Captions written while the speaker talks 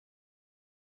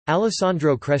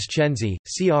Alessandro Crescenzi,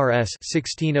 CRS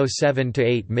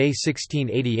 1607–8 May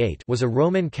 1688, was a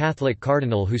Roman Catholic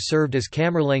cardinal who served as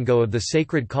Camerlengo of the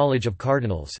Sacred College of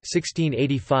Cardinals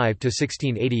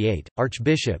 1685–1688,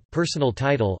 Archbishop personal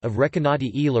title of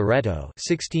Recanati e Loreto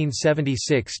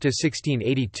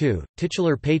 1676–1682,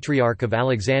 titular Patriarch of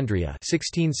Alexandria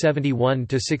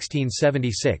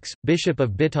 1671–1676, Bishop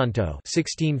of Bitonto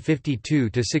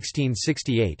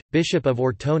 1652–1668, Bishop of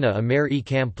Ortona a Mare e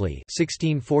Campli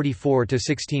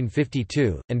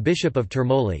 1644–1652, and Bishop of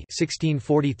Termoli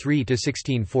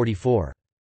 1643–1644.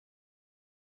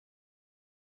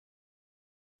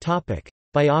 Topic: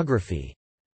 Biography.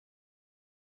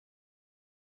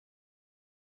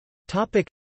 Topic: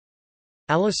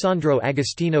 Alessandro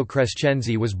Agostino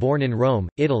Crescenzi was born in Rome,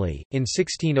 Italy, in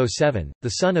 1607, the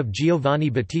son of Giovanni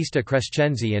Battista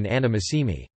Crescenzi and Anna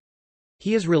Massimi.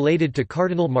 He is related to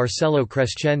Cardinal Marcello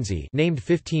Crescenzi, named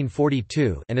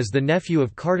 1542, and is the nephew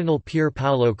of Cardinal Pier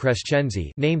Paolo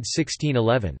Crescenzi, named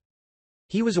 1611.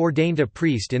 He was ordained a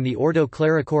priest in the Ordo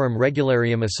Clericorum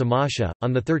Regularium a Samascia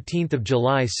on the 13th of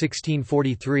July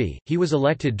 1643. He was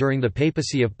elected during the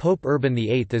papacy of Pope Urban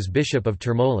VIII as Bishop of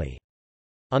Termoli.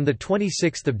 On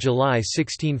 26 July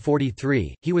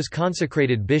 1643, he was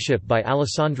consecrated bishop by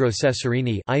Alessandro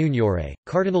Cesarini Aiuniore,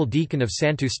 Cardinal Deacon of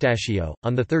Sant'Eustachio.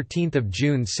 On 13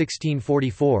 June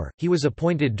 1644, he was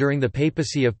appointed during the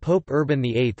papacy of Pope Urban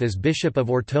VIII as Bishop of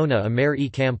Ortona a Mare e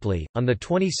Campli. On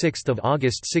 26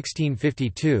 August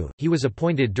 1652, he was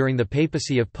appointed during the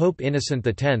papacy of Pope Innocent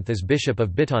X as Bishop of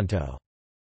Bitonto.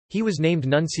 He was named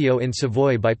nuncio in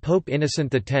Savoy by Pope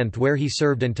Innocent X, where he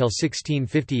served until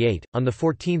 1658. On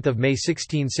 14 May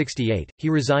 1668, he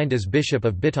resigned as Bishop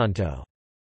of Bitonto.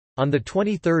 On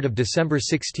 23 December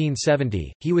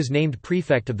 1670, he was named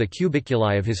prefect of the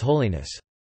Cubiculi of His Holiness.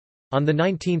 On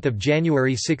 19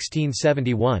 January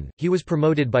 1671, he was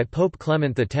promoted by Pope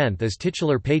Clement X as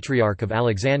titular Patriarch of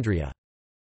Alexandria.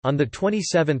 On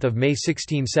 27 May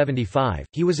 1675,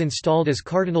 he was installed as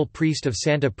cardinal priest of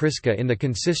Santa Prisca in the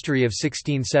consistory of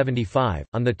 1675.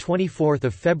 On 24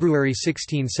 February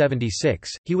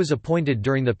 1676, he was appointed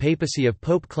during the papacy of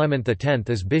Pope Clement X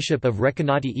as Bishop of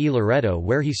Recanati e Loreto,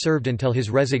 where he served until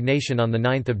his resignation on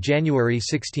 9 January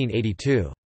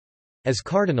 1682. As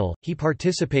cardinal, he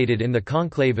participated in the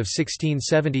conclave of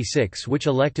 1676 which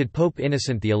elected Pope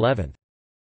Innocent XI.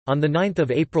 On 9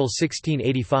 April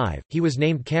 1685, he was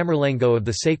named Camerlengo of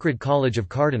the Sacred College of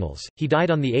Cardinals. He died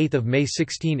on 8 May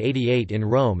 1688 in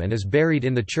Rome and is buried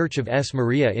in the Church of S.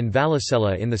 Maria in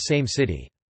Vallicella in the same city.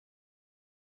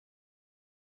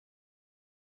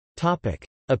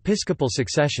 Episcopal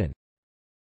succession.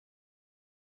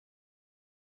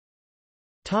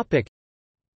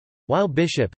 While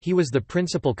bishop, he was the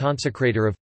principal consecrator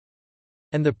of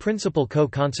and the principal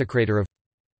co-consecrator of.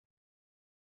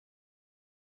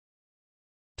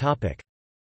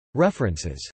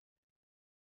 References.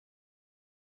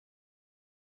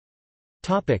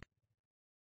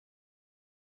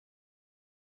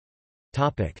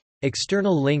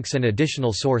 External links and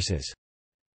additional sources.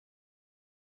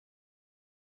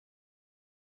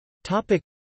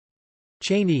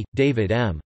 Cheney, David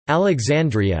M.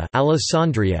 Alexandria,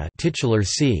 titular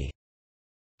c.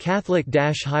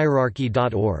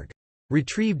 Catholic-hierarchy.org.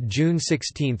 Retrieved June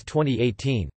 16,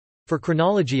 2018. For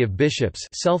Chronology of Bishops,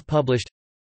 self-published.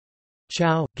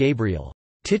 Chow, Gabriel.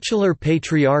 Titular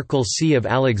Patriarchal See of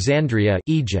Alexandria,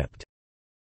 Egypt.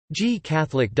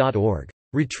 gcatholic.org.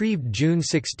 Retrieved June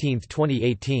 16,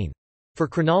 2018. For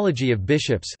Chronology of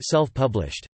Bishops,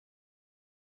 self-published.